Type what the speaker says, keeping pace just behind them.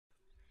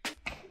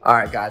All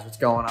right, guys, what's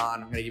going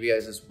on? I'm gonna give you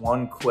guys this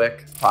one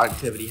quick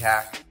productivity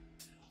hack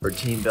for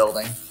team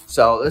building.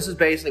 So this is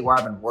basically where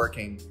I've been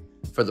working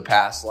for the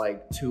past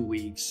like 2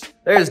 weeks.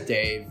 There's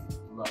Dave.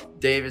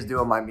 Dave is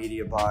doing my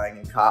media buying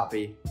and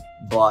copy.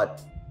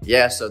 But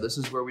yeah, so this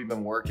is where we've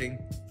been working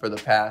for the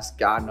past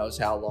God knows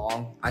how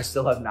long. I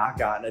still have not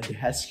gotten a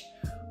desk,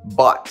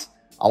 but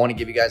I wanna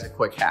give you guys a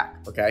quick hack,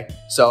 okay?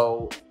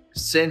 So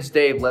since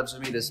Dave lives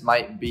with me, this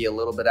might be a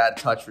little bit out of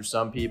touch for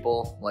some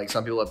people. Like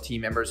some people have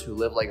team members who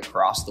live like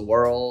across the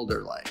world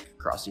or like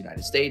across the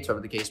United States,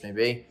 whatever the case may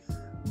be.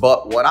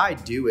 But what I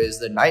do is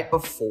the night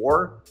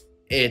before,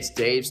 it's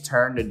Dave's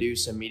turn to do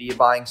some media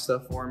buying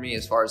stuff for me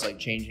as far as like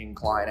changing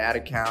client ad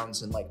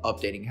accounts and like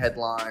updating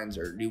headlines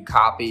or new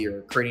copy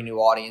or creating new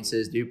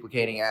audiences,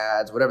 duplicating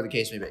ads, whatever the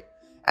case may be.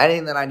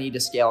 Anything that I need to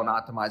scale and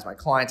optimize my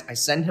clients, I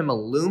send him a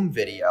Loom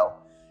video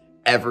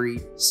every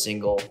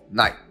single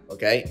night,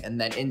 okay? And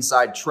then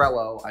inside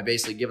Trello, I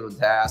basically give him the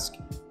task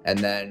and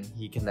then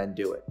he can then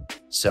do it.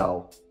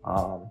 So,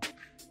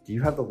 do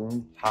you have the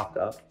Loom popped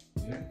up?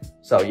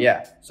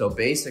 Yeah. So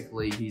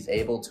basically he's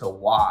able to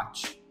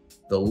watch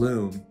the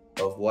Loom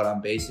of what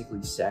I'm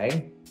basically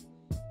saying,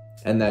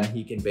 and then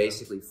he can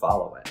basically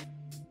follow it.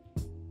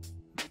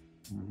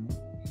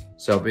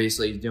 So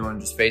basically he's doing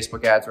just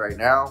Facebook ads right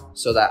now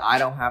so that I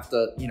don't have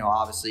to,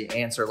 obviously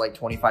answer like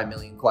 25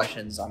 million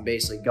questions. I'm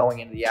basically going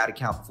into the ad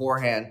account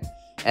beforehand,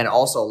 and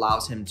also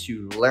allows him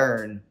to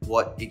learn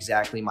what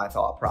exactly my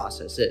thought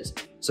process is.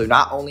 So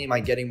not only am I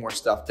getting more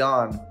stuff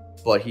done,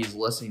 but he's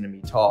listening to me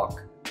talk,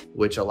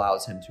 which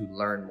allows him to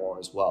learn more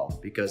as well,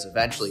 because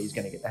eventually he's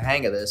going to get the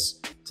hang of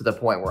this to the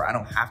point where I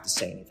don't have to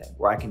say anything,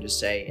 where I can just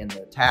say in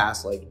the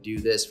task, like, do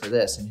this for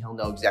this, and he'll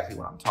know exactly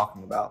what I'm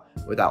talking about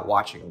without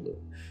watching a loop.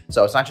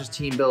 So it's not just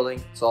team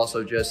building, it's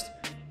also just,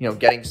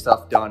 getting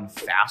stuff done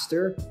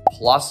faster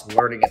plus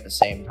learning at the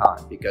same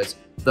time, because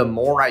the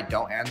more that I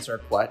don't answer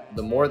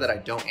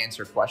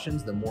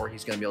questions, the more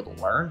he's going to be able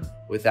to learn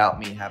without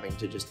me having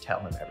to just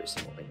tell him every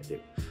single thing to do.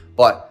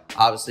 But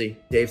obviously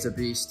Dave's a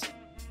beast.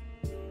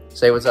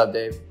 Say what's up,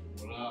 Dave.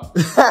 What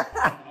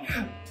up?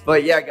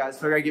 But yeah, guys,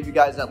 figured I'd give you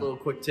guys that little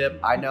quick tip.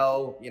 I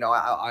know,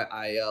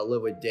 I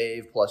live with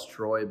Dave plus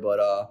Troy,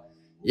 but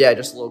yeah,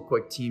 just a little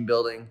quick team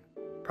building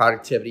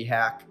productivity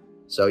hack.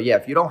 So yeah,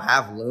 if you don't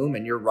have Loom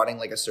and you're running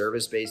like a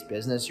service-based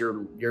business,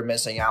 you're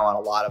missing out on a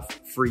lot of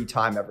free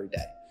time every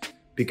day.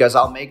 Because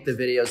I'll make the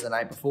videos the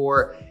night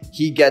before,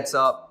 he gets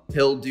up,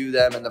 he'll do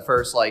them in the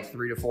first like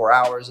 3 to 4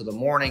 hours of the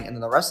morning, and then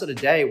the rest of the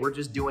day, we're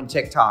just doing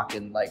TikTok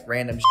and like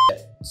random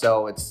shit.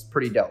 So it's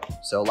pretty dope.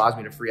 So it allows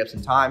me to free up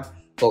some time,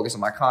 focus on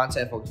my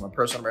content, focus on my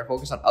personal brand,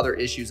 focus on other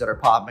issues that are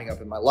popping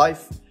up in my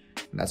life.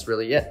 And that's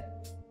really it.